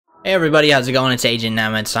Hey everybody, how's it going? It's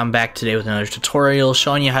AgentNemitz. I'm back today with another tutorial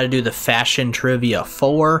showing you how to do the Fashion Trivia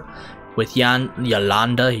 4 with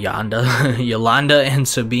Yolanda and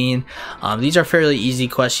Sabine. These are fairly easy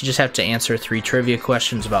questions. You just have to answer 3 trivia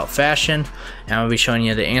questions about fashion, and I'm going to be showing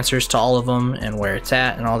you the answers to all of them and where it's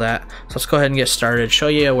at and all that. So let's go ahead and get started. Show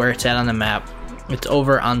you where it's at on the map. It's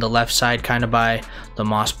over on the left side, kind of by the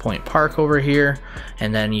Moss Point Park over here,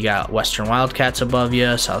 and then you got Western Wildcats above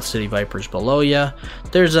you, South City Vipers below you.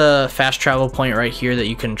 There's a fast travel point right here that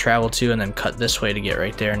you can travel to and then cut this way to get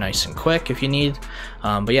right there nice and quick if you need.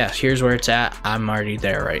 But yeah, here's where it's at. I'm already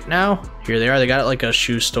there right now. Here they are. They got like a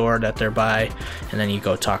shoe store that they're by, and then you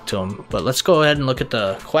go talk to them. But let's go ahead and look at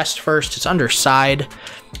the quest first. It's under side,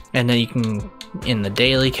 and then you can, in the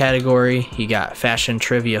daily category, you got Fashion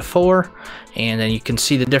Trivia 4, and then you can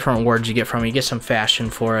see the different awards you get from it. You get some fashion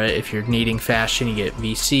for it. If you're needing fashion, you get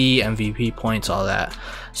VC, MVP points, all that.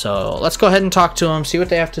 So let's go ahead and talk to them, see what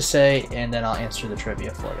they have to say, and then I'll answer the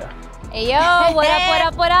trivia for you. Hey yo, what up, what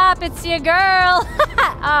up, what up? It's your girl.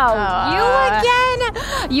 You again?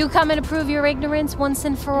 You coming to prove your ignorance once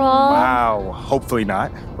and for all? Wow, hopefully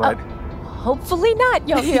not, but... hopefully not,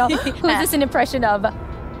 yo. Who's this an impression of?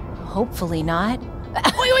 Hopefully not.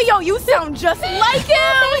 Wait, yo, you sound just like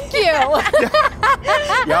him! Thank you!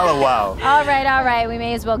 Y'all are wild. All right, we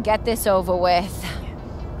may as well get this over with.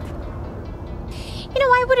 You know,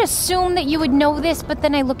 I would assume that you would know this, but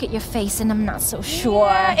then I look at your face and I'm not so sure.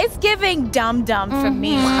 Yeah, it's giving dum-dum for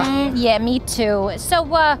me. Yeah, me too. So,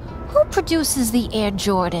 who produces the Air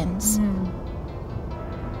Jordans?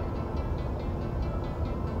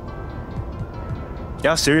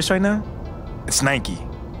 Y'all serious right now? It's Nike.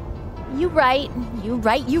 You right.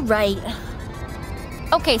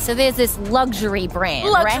 Okay, so there's this luxury brand,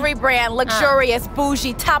 Brand, luxurious,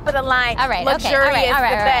 bougie, top of the line. All right, luxurious, okay, all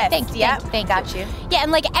right. the best. Thank Got you. Yeah,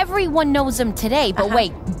 and like everyone knows them today, but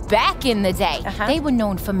wait, back in the day, they were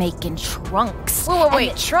known for making trunks.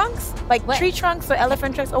 Wait, trunks? Like tree trunks or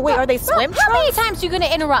elephant trunks? Oh wait, are they swim trunks? How many times are you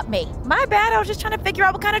gonna interrupt me? My bad, I was just trying to figure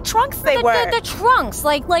out what kind of trunks they were. The trunks,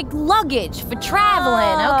 like luggage for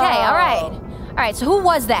traveling. Okay, all right, so who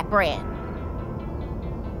was that brand?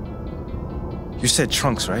 You said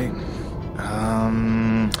trunks, right?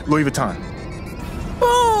 Louis Vuitton.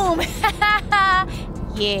 Boom!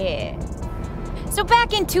 Yeah. So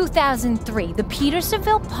back in 2003, the Peter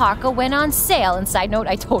Seville Parker went on sale. And side note,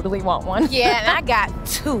 I totally want one. Yeah, and I got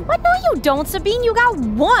 2. What? No, you don't, Sabine. You got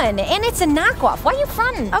 1, and it's a knockoff. Why are you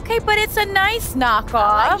fronting? Okay, but it's a nice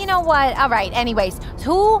knockoff. You know what? All right, anyways,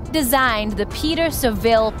 who designed the Peter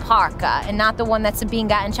Seville Parker, and not the one that Sabine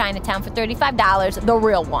got in Chinatown for $35, the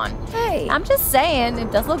real one? Hey. I'm just saying,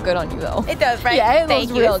 it does look good on you, though. It does, right? Yeah, it Thank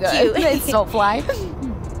looks you. real It's good. cute. It's so fly.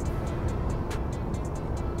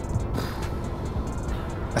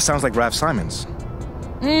 That sounds like Ralph Simons.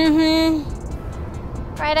 Right,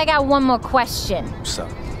 I got one more question. What's up?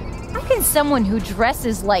 How can someone who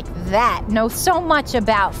dresses like that know so much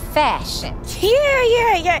about fashion?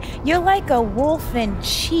 Yeah. You're like a wolf in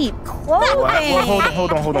cheap clothing. Well,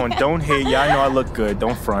 hold on. Don't hate ya. I know I look good.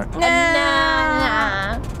 Don't front.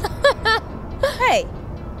 Nah. Hey,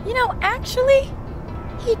 you know, actually,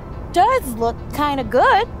 he does look kind of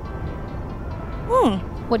good.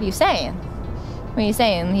 What are you saying? What are you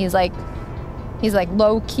saying? He's like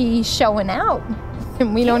low-key showing out,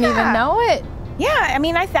 and we don't even know it. Yeah, I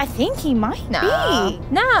mean, I think he might be.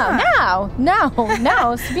 No,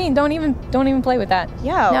 Sabine, don't even play with that.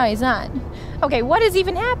 Yo. No, he's not. Okay, what is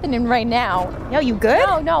even happening right now? Yo, you good?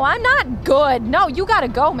 No, I'm not good. No, you gotta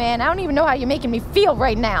go, man. I don't even know how you're making me feel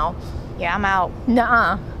right now. Yeah, I'm out.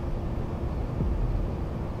 Nuh-uh.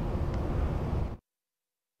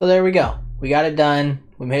 So there we go. We got it done.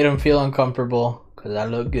 We made them feel uncomfortable because I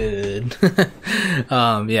look good.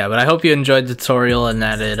 Yeah, but I hope you enjoyed the tutorial and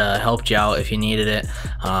that it helped you out if you needed it.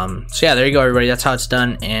 So yeah, there you go, everybody. That's how it's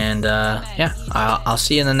done. And yeah, I'll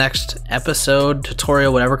see you in the next episode,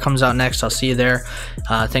 tutorial, whatever comes out next. I'll see you there.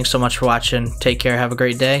 Thanks so much for watching. Take care. Have a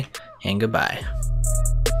great day, and goodbye.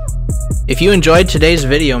 If you enjoyed today's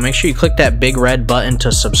video, make sure you click that big red button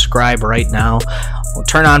to subscribe right now. We'll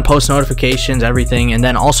turn on post notifications, everything, and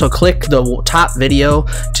then also click the top video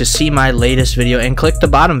to see my latest video, and click the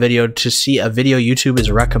bottom video to see a video YouTube is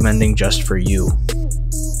recommending just for you.